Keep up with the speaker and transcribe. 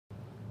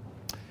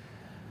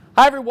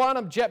Hi everyone,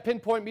 I'm Jet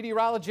Pinpoint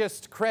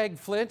meteorologist Craig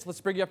Flint.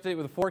 Let's bring you up to date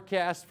with the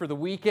forecast for the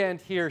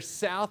weekend here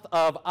south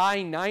of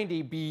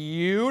I-90.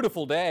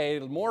 Beautiful day,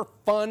 more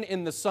fun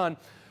in the sun.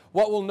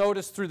 What we'll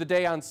notice through the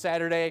day on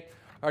Saturday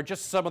are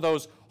just some of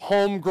those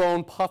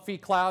homegrown puffy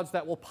clouds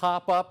that will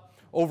pop up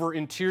over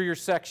interior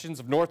sections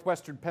of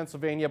northwestern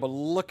Pennsylvania. But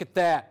look at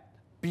that,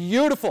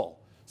 beautiful,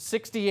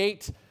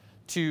 68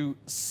 to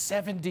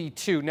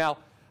 72. Now,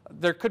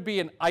 there could be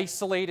an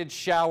isolated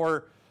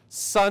shower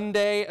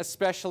Sunday,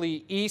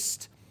 especially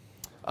east,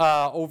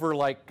 over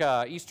like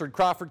eastern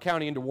Crawford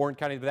County into Warren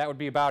County, but that would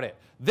be about it.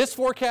 This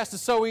forecast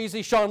is so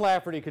easy, Sean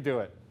Lafferty could do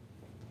it.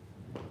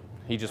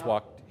 He just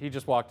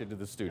walked into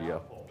the studio.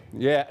 Doubtful.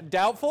 Yeah,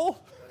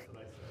 doubtful? That's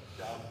what I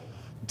said. Doubtful.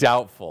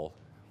 Doubtful.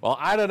 Well,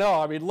 I don't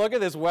know. I mean, look at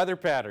this weather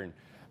pattern.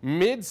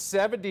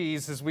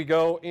 Mid-70s as we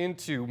go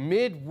into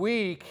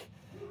midweek.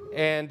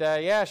 And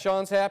yeah,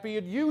 Sean's happy,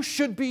 and you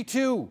should be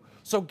too.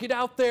 So get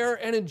out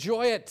there and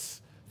enjoy it.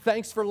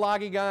 Thanks for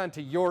logging on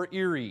to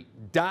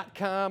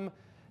YourErie.com.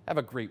 Have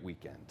a great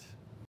weekend.